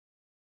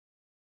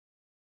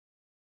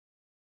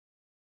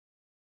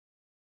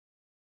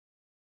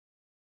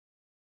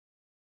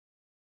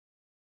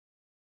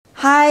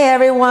Hi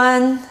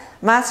everyone,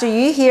 Master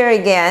Yu here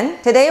again.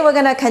 Today we're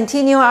going to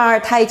continue our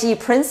Tai Chi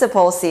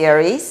principle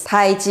series,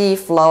 Tai Chi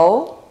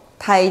flow,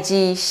 Tai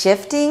Chi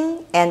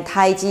shifting, and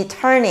Tai Chi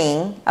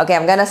turning. Okay,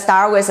 I'm going to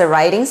start with a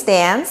riding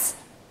stance.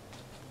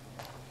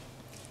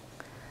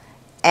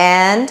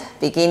 And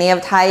beginning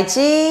of Tai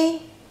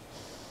Chi.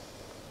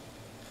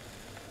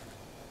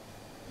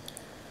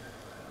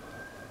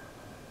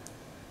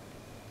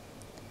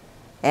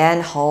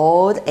 And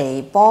hold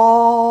a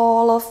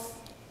ball of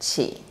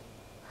Qi.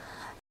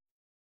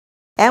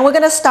 And we're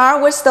going to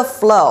start with the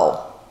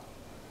flow.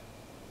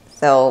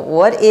 So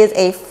what is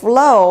a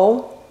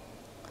flow?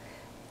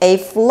 A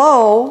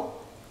flow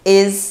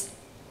is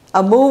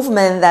a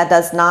movement that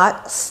does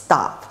not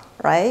stop,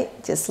 right?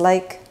 Just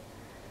like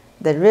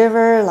the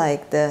river,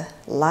 like the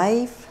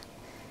life.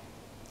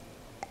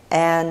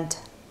 And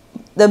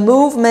the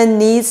movement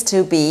needs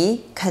to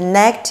be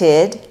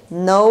connected,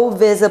 no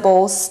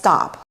visible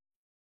stop.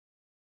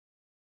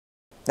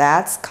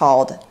 That's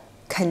called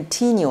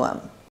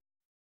continuum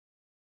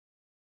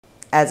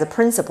as a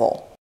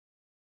principle.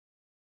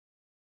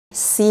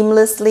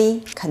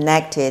 Seamlessly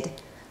connected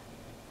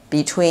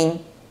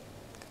between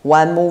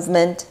one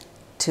movement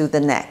to the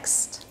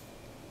next.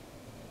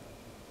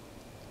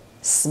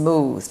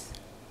 Smooth.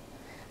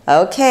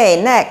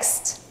 Okay,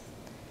 next.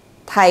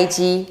 Tai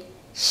Chi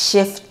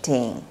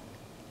shifting.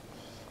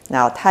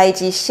 Now, Tai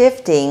Chi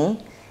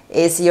shifting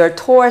is your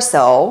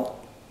torso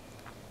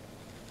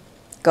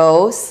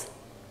goes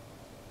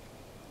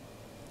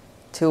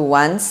to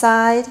one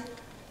side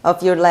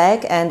of your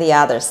leg and the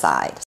other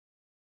side.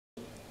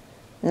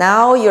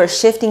 Now you're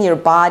shifting your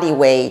body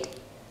weight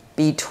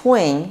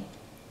between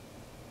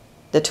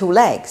the two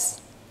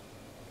legs.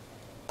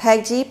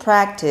 Tai Chi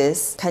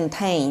practice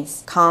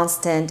contains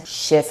constant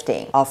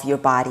shifting of your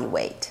body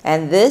weight.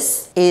 And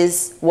this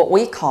is what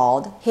we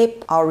call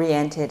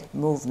hip-oriented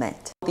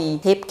movement. The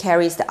hip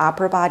carries the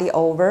upper body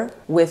over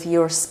with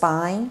your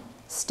spine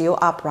still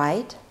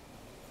upright.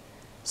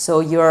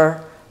 So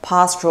your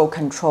postural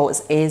control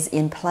is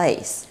in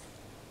place.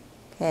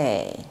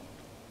 Okay.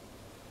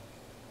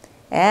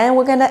 And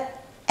we're going to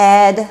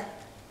add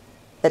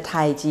the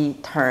Tai Chi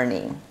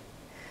turning. All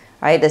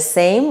right, the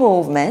same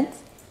movement.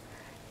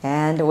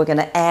 And we're going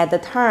to add the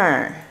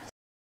turn.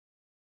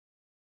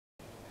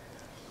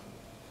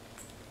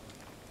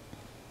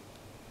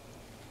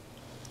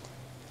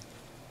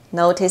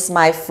 Notice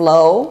my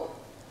flow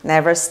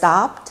never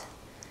stopped.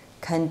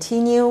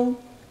 Continue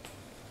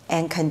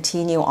and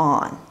continue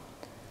on.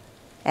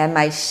 And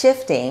my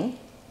shifting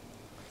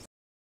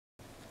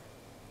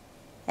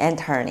and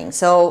turning.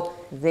 So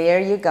there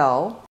you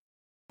go.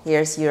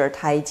 Here's your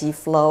Tai Chi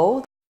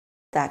flow,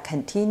 that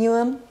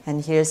continuum,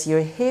 and here's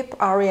your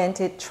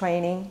hip-oriented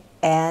training,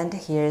 and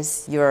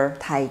here's your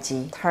Tai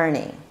Chi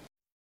turning.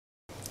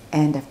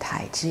 End of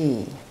Tai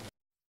Chi.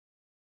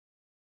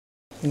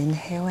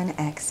 Inhale and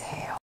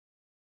exhale.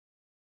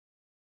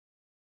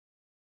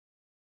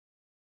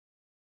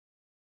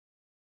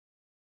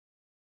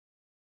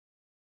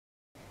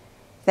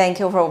 Thank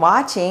you for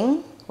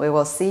watching. We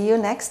will see you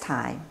next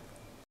time.